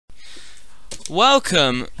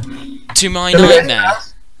Welcome to my nightmare.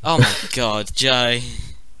 Oh my god, Joe.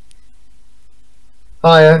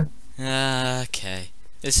 Hiya. Okay.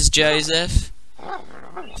 This is Joseph.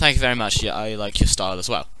 Thank you very much. Yeah, I like your style as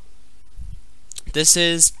well. This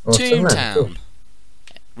is Toontown. Cool.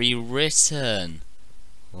 Rewritten.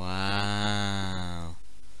 Wow.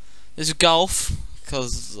 This is golf,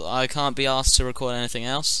 because I can't be asked to record anything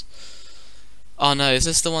else. Oh no, is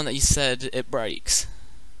this the one that you said it breaks?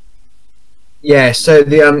 Yeah, so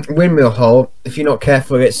the windmill hole, if you're not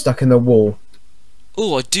careful, it gets stuck in the wall.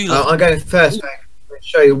 Oh, I do love I'm going first, to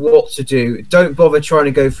show you what to do. Don't bother trying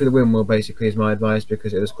to go through the windmill, basically, is my advice,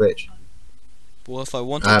 because it was glitch. Well, if I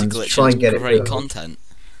wanted to glitch, try and get great content.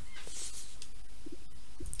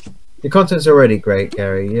 The content's already great,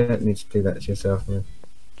 Gary. You don't need to do that to yourself, man.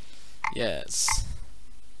 Yes.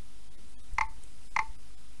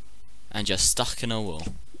 And you're stuck in a wall.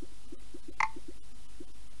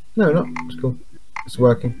 No, not. It's cool. It's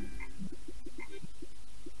working.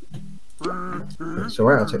 It's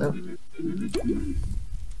alright, I'll take that.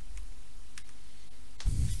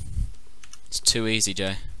 It's too easy,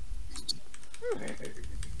 Joe.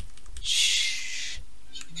 Shh.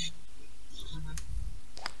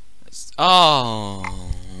 Oh,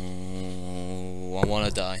 I want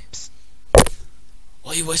to die.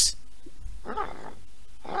 What you whis?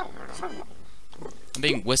 I'm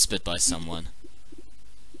being whispered by someone.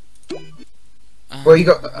 Well, you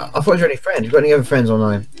got. I thought you were any friends. You got any other friends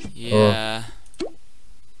online? Yeah.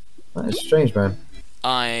 That is strange, man.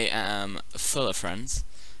 I am full of friends,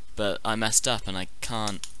 but I messed up and I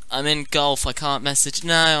can't. I'm in golf. I can't message.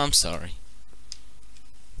 No, I'm sorry.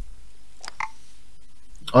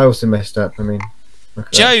 I also messed up. I mean,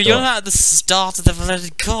 Joe, you're not at the start of the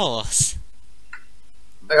bloody course.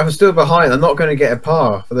 I'm still behind. I'm not going to get a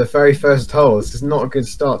par for the very first hole. This is not a good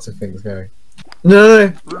start to things, Gary. No,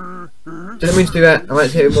 didn't mean to do that. I might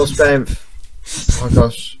hit with more strength. Oh my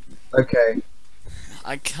gosh. Okay.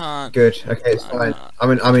 I can't. Good. Okay, it's fine.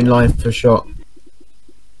 I'm in line for a shot.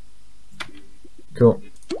 Cool.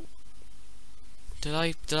 Did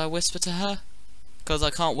I whisper to her? Because I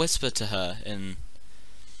can't whisper to her in.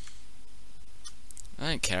 I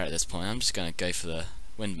don't care at this point. I'm just gonna go for the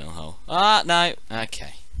windmill hole. Ah, no.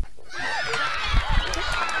 Okay.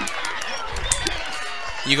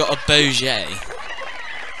 You got a Beaujolais.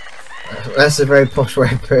 That's a very posh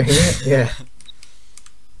way of putting it. Yeah.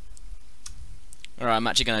 Alright, I'm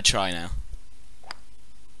actually gonna try now.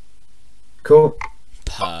 Cool.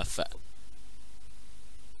 Perfect.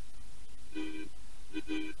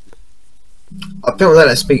 I think we'll let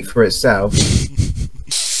it speak for itself.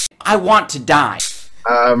 I want to die.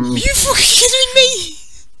 Are you fucking kidding me?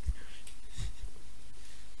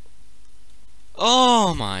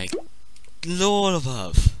 Oh my Lord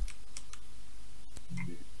above.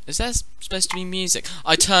 Is there supposed to be music?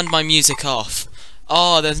 I turned my music off.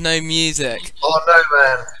 Oh, there's no music. Oh no,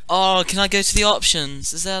 man. Oh, can I go to the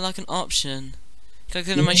options? Is there like an option? Can I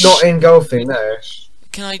go to my Not in golfing, no.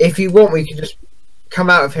 Can I? If you want, we can just come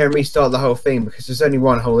out of here and restart the whole thing because there's only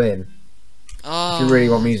one hole in. Oh. If you really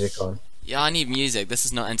want music on. Yeah, I need music. This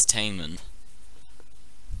is not entertainment.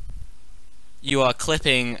 You are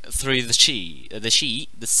clipping through the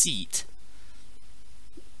seat.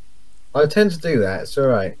 I tend to do that. It's all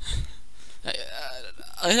right.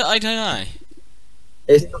 I don't know.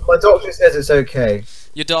 My doctor says it's okay.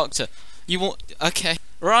 Your doctor. You want? Okay.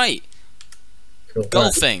 Right. Cool.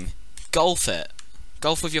 Golfing. Golf it.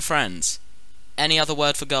 Golf with your friends. Any other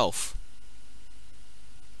word for golf?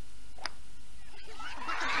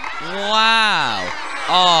 Wow.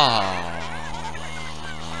 Oh.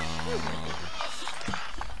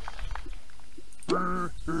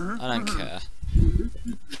 I don't care.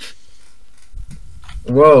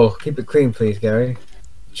 Whoa, keep it clean, please, Gary.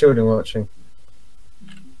 Children watching.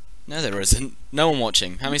 No, there isn't. No one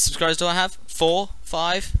watching. How many subscribers do I have? 4?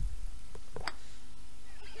 5?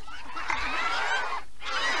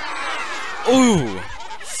 Ooh!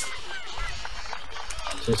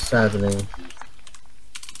 Just saddening.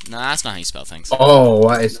 No, that's not how you spell things. Oh,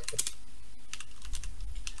 that is.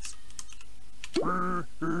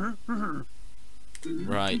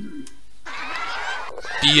 Right.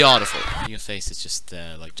 Beautiful. Your face is just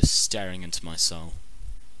there, like just staring into my soul.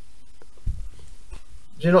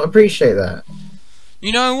 Do you not appreciate that?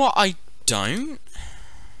 You know what? I don't.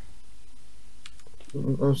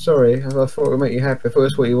 I'm sorry. I thought it would make you happy. I thought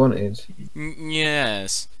that's what you wanted.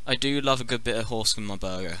 Yes, I do love a good bit of horse in my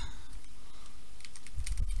burger.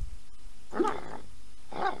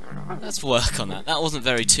 Let's work on that. That wasn't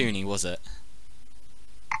very toony, was it?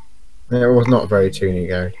 It was not very toony,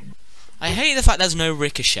 Gary. I hate the fact there's no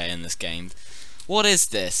ricochet in this game. What is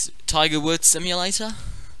this? Tiger Woods Simulator?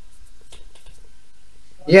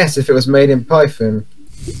 Yes, if it was made in Python.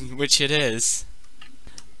 Which it is.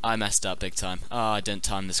 I messed up big time. Oh, I didn't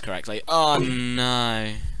time this correctly. Oh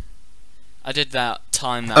no. I did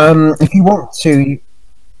time that. If you want to.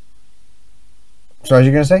 Sorry, what are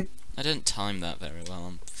you gonna say? I didn't time that very well.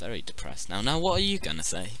 I'm very depressed now. Now, what are you gonna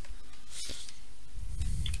say?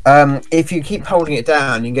 If you keep holding it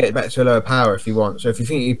down, you can get it back to a lower power if you want. So if you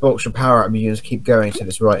think you boxed your power up, you just keep going till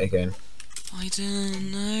it's right again. I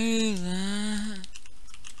didn't know that.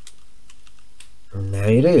 Now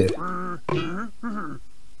you do.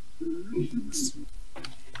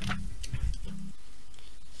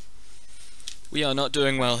 We are not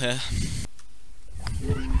doing well here.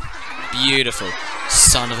 Beautiful.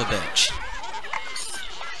 Son of a bitch.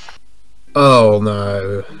 Oh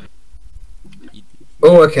no.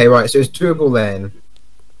 Oh, okay, right. So it's doable then.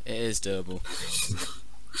 It is doable.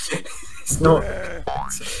 It's not.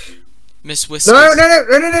 Miss Whiskers. No!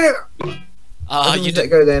 You let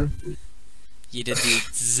go then. You did the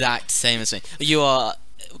exact same as me. You are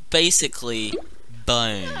basically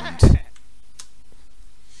boned.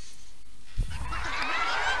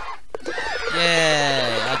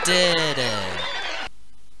 Yay! I did it.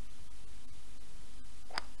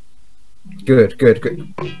 Good.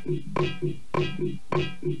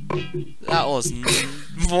 That was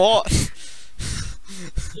what?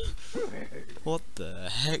 What the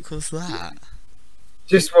heck was that?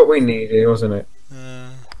 Just what we needed, wasn't it?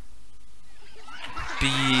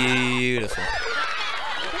 Beautiful.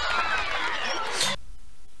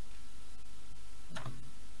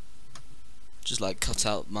 Just like cut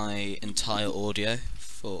out my entire audio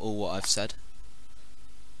for all what I've said.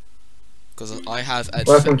 Because I have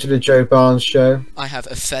Welcome to the Joe Barnes Show. I have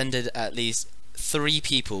offended at least 3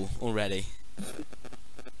 people already.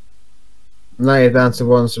 Now you're down to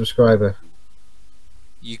 1 subscriber.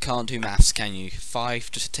 You can't do maths, can you? 5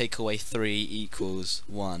 to take away 3 equals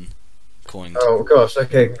 1. Coined. Oh gosh,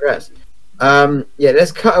 okay, congrats. Yeah,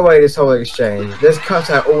 let's cut away this whole exchange. Let's cut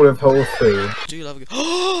out all of hole 3. Do you love a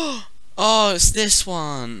Oh, it's this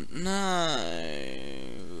one. No.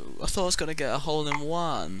 I thought I was gonna get a hole in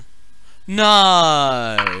 1.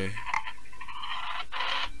 No.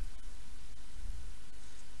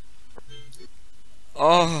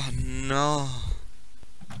 Oh no.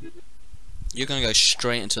 You're gonna go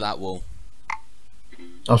straight into that wall.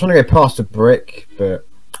 I was trying to go past a brick, but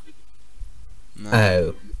no.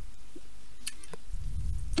 Oh.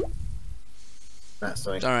 That's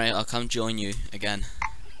something. Alright, I'll come join you again.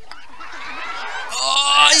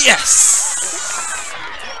 Oh yes!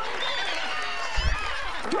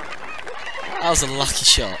 That was a lucky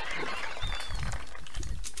shot.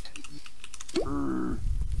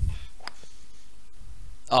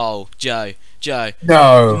 Oh, Joe.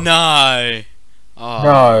 No. No. Oh,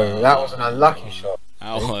 No, that was an unlucky shot.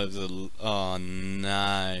 That was a. Oh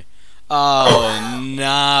no. Oh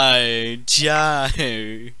no, Joe.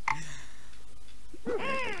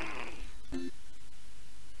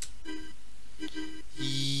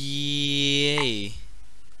 Yay.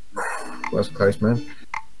 That's close, man.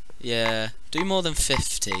 Yeah. Do more than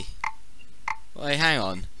 50. Wait, hang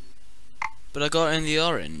on. But I got it in the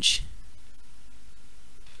orange.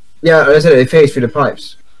 Yeah, I said it fades through the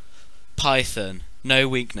pipes. Python. No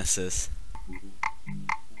weaknesses.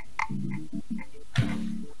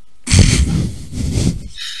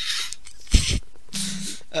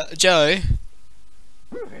 Joe?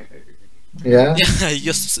 Yeah? Yeah,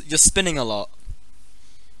 you're spinning a lot.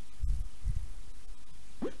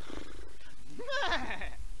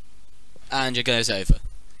 And your goes over.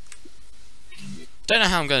 Don't know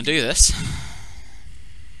how I'm going to do this.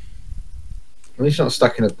 At least you're not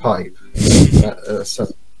stuck in a pipe. Yeah,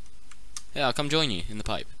 I'll come join you in the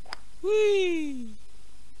pipe. Whee!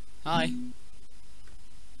 Hi.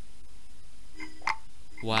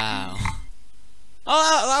 Wow.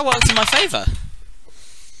 Oh, that worked in my favour.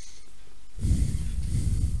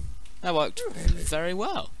 That worked very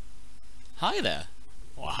well. Hi there.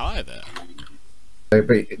 Well, hi there. But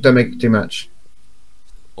don't make it too much.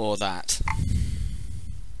 Or that.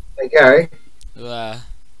 Hey, Gary.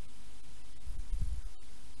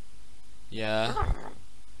 Yeah.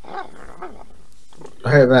 I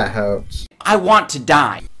hope that helps. I want to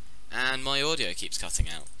die. And my audio keeps cutting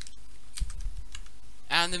out.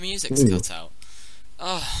 And the music's cut out.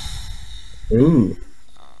 Oh. Ooh.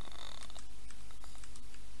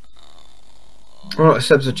 Alright,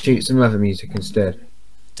 substitute some other music instead.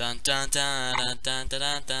 Dun dun dun dun dun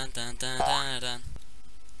dun dun dun dun dun dun.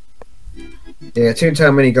 Yeah,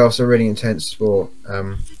 toontown mini golf's a really intense sport.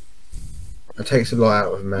 It takes a lot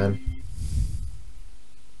out of a man.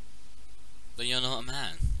 But you're not a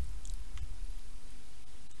man.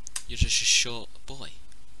 You're just a short boy.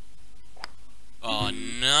 Oh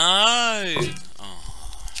no!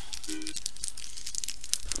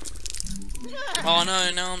 Oh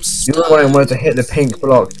no, now I'm stuck. You're the one who wanted to hit the pink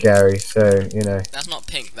block, Gary, so, you know. That's not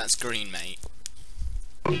pink, that's green, mate.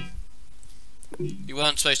 You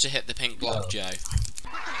weren't supposed to hit the pink block, Joe.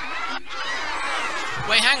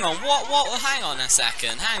 Wait, hang on, what, hang on a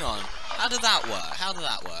second, hang on. How did that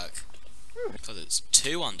work? Because it's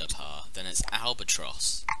 2 under par, then it's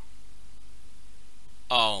albatross.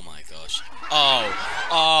 Oh my gosh.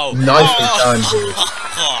 Oh. Nicely done, dude.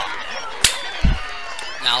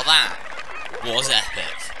 Now that was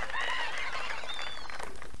epic.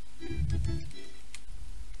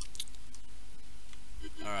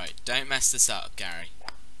 Alright, don't mess this up, Gary.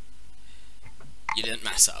 You didn't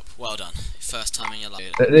mess up. Well done. First time in your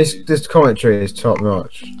life. This commentary is top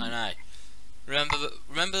notch. I know.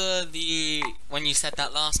 Remember when you said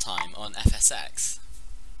that last time on FSX?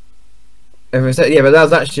 Yeah, but that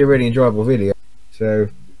was actually a really enjoyable video. So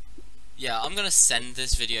yeah, I'm gonna send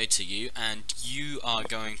this video to you, and you are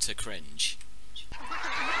going to cringe.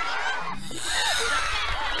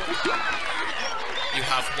 You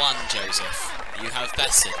have won, Joseph. You have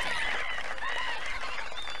bested me.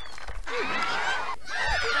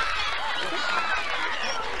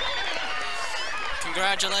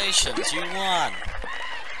 Congratulations, you won.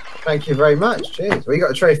 thank you very much. Cheers. Well, you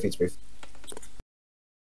got a trophy to be.